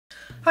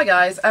Hi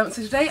guys, so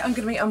today I'm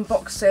going to be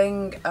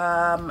unboxing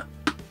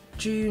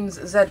June's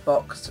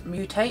Zbox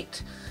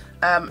Mutate.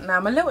 Now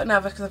I'm a little bit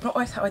nervous because I've not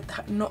always had,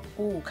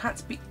 can't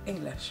speak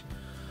English.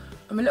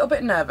 I'm a little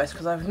bit nervous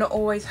because I've not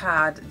always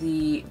had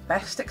the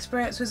best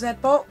experience with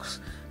Zbox,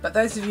 but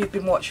those of you who've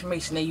been watching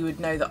recently, you would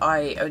know that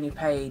I only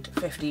paid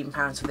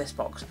 £15 for this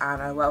box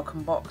and a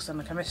welcome box and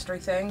a chemistry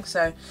thing,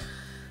 so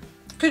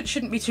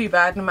shouldn't be too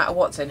bad no matter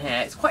what's in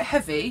here. It's quite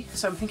heavy,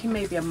 so I'm thinking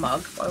maybe a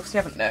mug, but I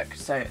obviously haven't looked,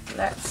 so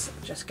let's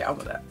just get on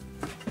with it.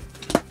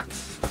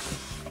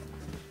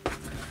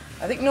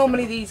 I think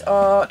normally these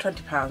are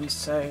 £20,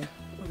 so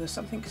there's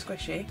something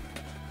squishy.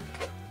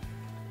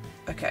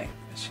 Okay,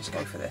 let's just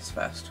go for this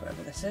first,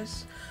 whatever this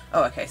is.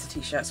 Oh, okay, it's a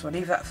t-shirt, so I'll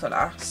leave that for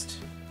last.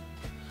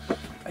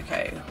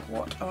 Okay,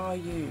 what are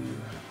you?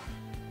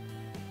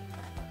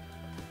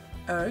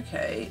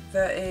 Okay,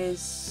 there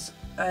is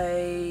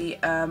a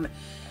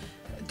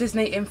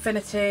Disney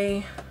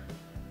Infinity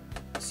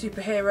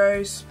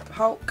Superheroes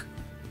Hulk.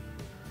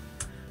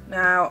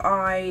 Now,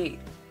 I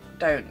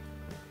don't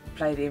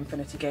play the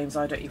Infinity games,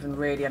 I don't even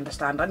really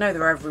understand. I know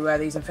they're everywhere,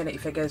 these Infinity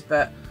figures,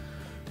 but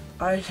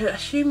I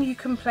assume you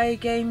can play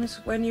games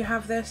when you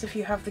have this, if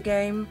you have the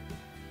game.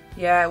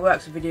 Yeah, it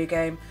works with video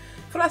game.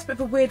 I feel like that's a bit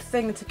of a weird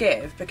thing to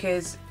give,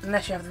 because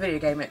unless you have the video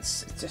game,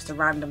 it's just a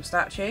random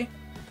statue.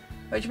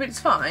 Which, I mean, it's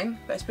fine,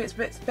 but it's a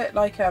bit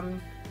like,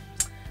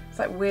 it's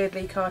like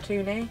weirdly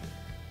cartoony.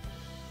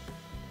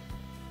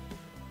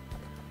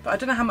 But I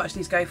don't know how much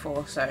these go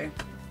for, so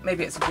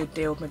maybe it's a good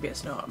deal, maybe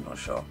it's not, I'm not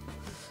sure.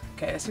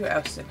 Okay, let's see what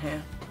else is in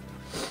here.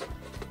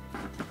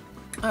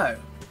 Oh,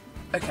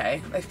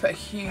 okay, they've put a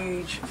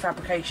huge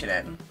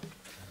fabrication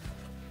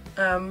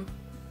in,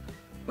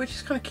 which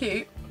is kind of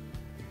cute.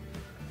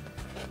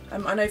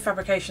 I know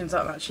fabrications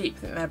aren't that cheap, I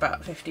think they're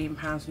about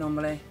 £15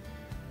 normally.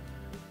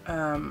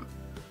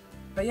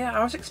 But yeah,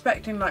 I was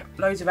expecting like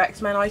loads of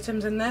X-Men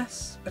items in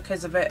this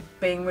because of it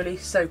being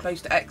released so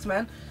close to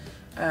X-Men.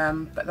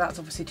 But that's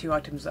obviously two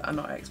items that are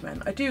not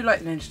X-Men. I do like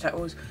the Ninja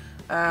Turtles.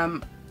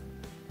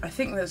 I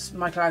think that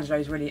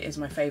Michelangelo's really is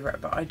my favourite,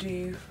 but I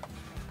do...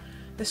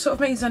 This sort of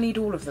means I need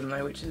all of them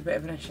though, which is a bit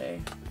of an issue.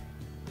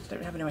 Just don't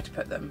really have anywhere to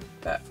put them,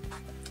 but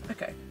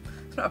okay.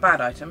 It's not a bad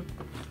item.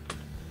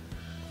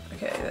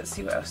 Okay, let's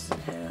see what else is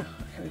in here.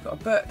 Okay, we've got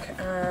a book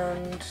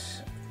and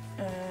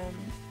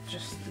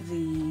just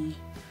the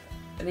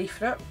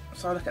leaflet,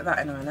 so I'll look at that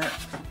in a minute.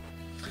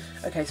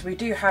 Okay, so we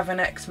do have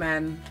an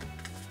X-Men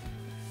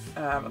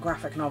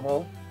graphic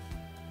novel,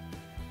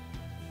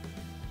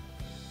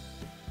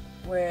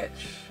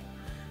 which,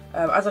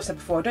 as I've said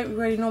before, I don't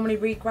really normally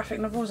read graphic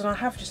novels, and I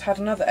have just had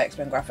another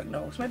X-Men graphic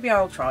novel, so maybe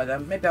I'll try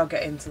them, maybe I'll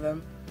get into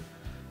them.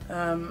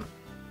 Let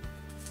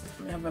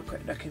me have a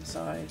quick look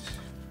inside.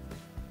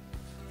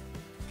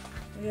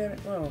 Yeah,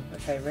 well,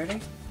 okay,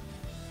 really?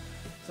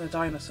 There's a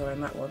dinosaur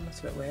in that one, that's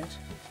a bit weird.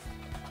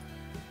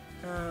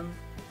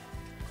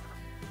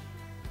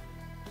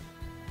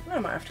 I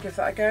might have to give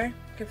that a go,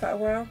 give that a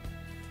whirl.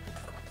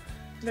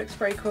 Looks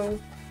pretty cool.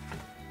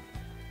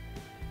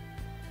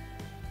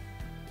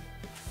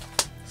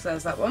 So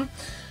there's that one.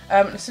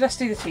 So let's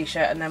do the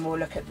t-shirt and then we'll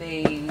look at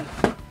the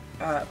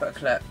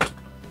booklet.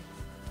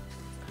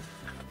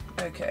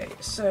 Okay,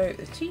 so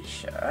the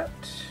t-shirt,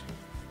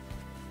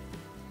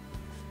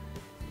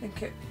 I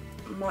think it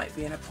might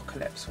be an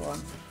Apocalypse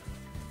one.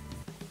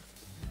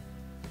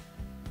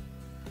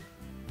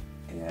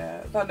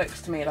 Yeah, that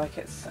looks to me like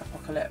it's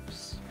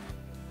Apocalypse.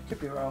 I could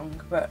be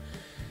wrong, but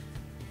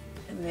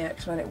in the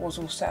X-Men it was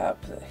all set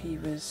up that he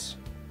was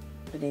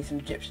beneath an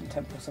Egyptian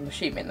temple, so I'm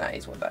assuming that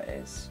is what that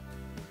is.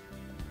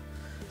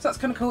 So that's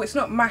kind of cool. It's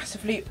not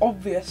massively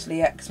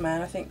obviously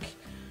X-Men. I think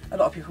a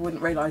lot of people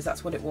wouldn't realise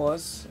that's what it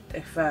was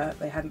if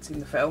they hadn't seen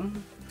the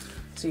film.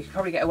 So you could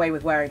probably get away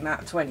with wearing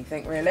that to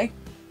anything, really.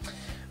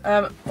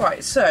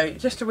 Right, so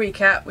just to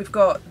recap, we've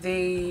got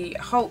the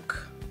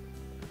Hulk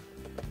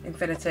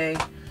Infinity,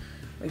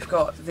 we've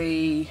got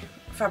the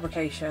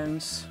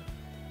fabrication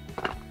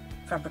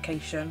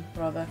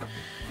rather,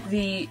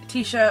 the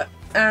t-shirt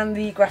and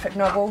the graphic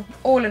novel.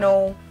 All in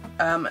all,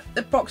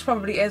 the box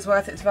probably is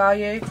worth its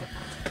value.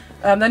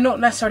 They're not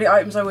necessarily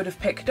items I would have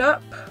picked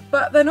up,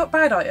 but they're not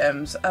bad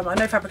items. I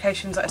know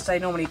fabrications, like I say,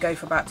 normally go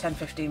for about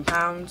 £10–15.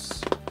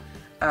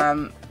 I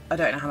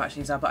don't know how much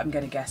these are, but I'm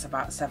going to guess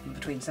about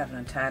between 7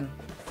 and 10.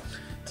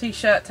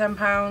 T-shirt,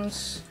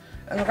 £10.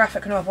 And the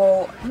graphic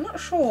novel, I'm not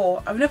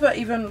sure. I've never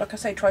even, like I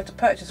say, tried to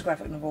purchase a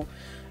graphic novel.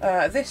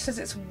 This says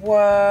it's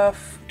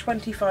worth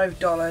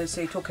 $25,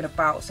 so you're talking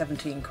about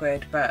 17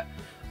 quid, but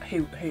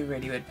who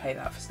really would pay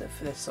that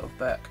for this sort of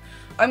book?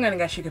 I'm going to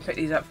guess you can pick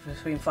these up for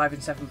between £5 and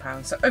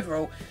 £7. So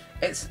overall,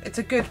 it's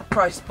a good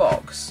priced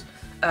box.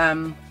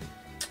 And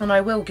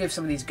I will give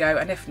some of these a go,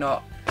 and if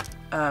not,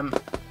 I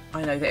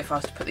know that if I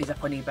was to put these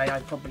up on eBay,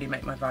 I'd probably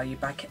make my value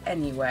back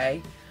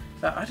anyway.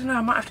 But I don't know,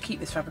 I might have to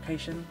keep this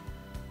fabrication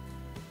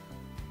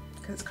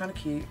because it's kind of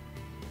cute.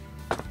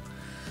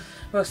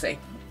 We'll see.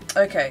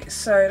 Okay,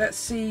 so let's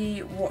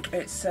see what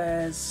it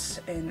says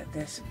in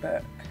this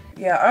book.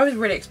 Yeah, I was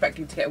really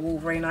expecting to get a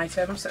Wolverine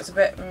item, so it's a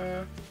bit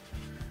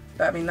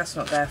But I mean, that's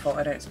not their fault,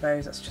 I don't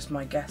suppose. That's just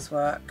my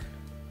guesswork.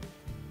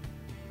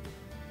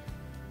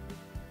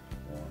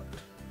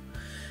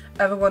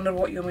 Ever wondered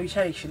what your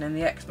mutation in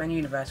the X-Men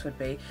universe would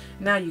be?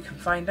 Now you can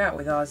find out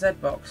with our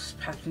Zbox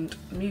patent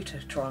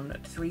Mutatron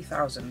at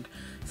 3000.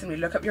 Simply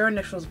look up your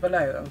initials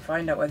below and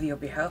find out whether you'll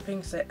be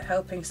helping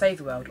save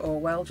the world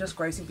or, well, just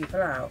grossing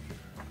people out.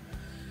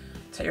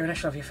 Take your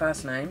initial of your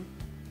first name.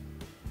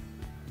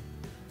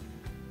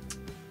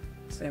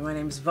 So my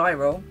name's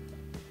Viral.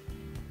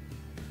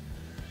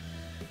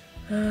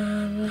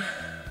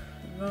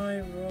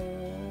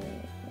 Viral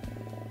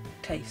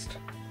Taste.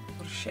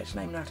 What a shit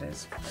name that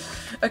is.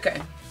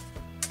 Okay,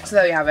 so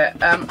there we have it.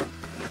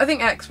 I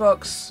think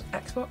Xbox?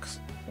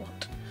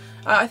 What?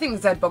 I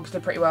think the Zbox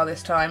did pretty well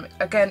this time.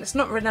 Again, it's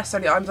not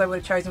necessarily items I would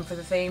have chosen for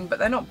the theme, but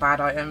they're not bad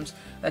items.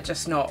 They're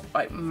just not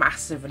like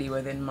massively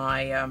within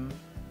my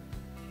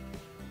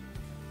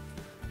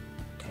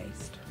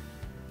taste.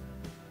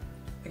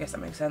 I guess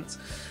that makes sense.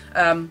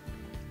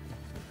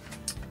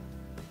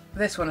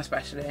 This one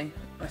especially,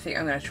 I think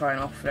I'm going to try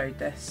and offload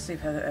this, see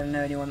if I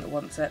know anyone that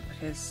wants it,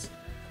 because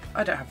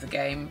I don't have the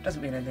game, it doesn't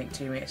mean anything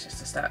to me, it's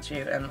just a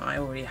statue, and I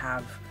already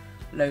have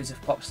loads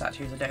of pop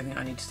statues. I don't think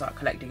I need to start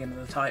collecting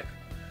another type.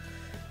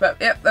 But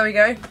yep, there we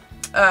go.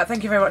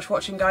 Thank you very much for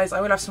watching, guys. I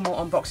will have some more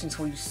unboxings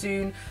for you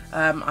soon.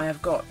 I've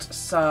got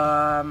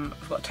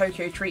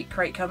Tokyo Treat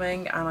Crate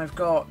coming, and I've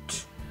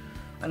got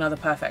another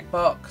Perfect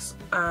box,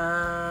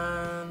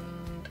 and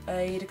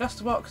a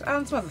Degusta box,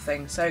 and some other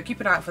things. So keep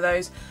an eye out for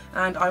those,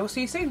 and I will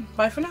see you soon.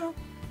 Bye for now.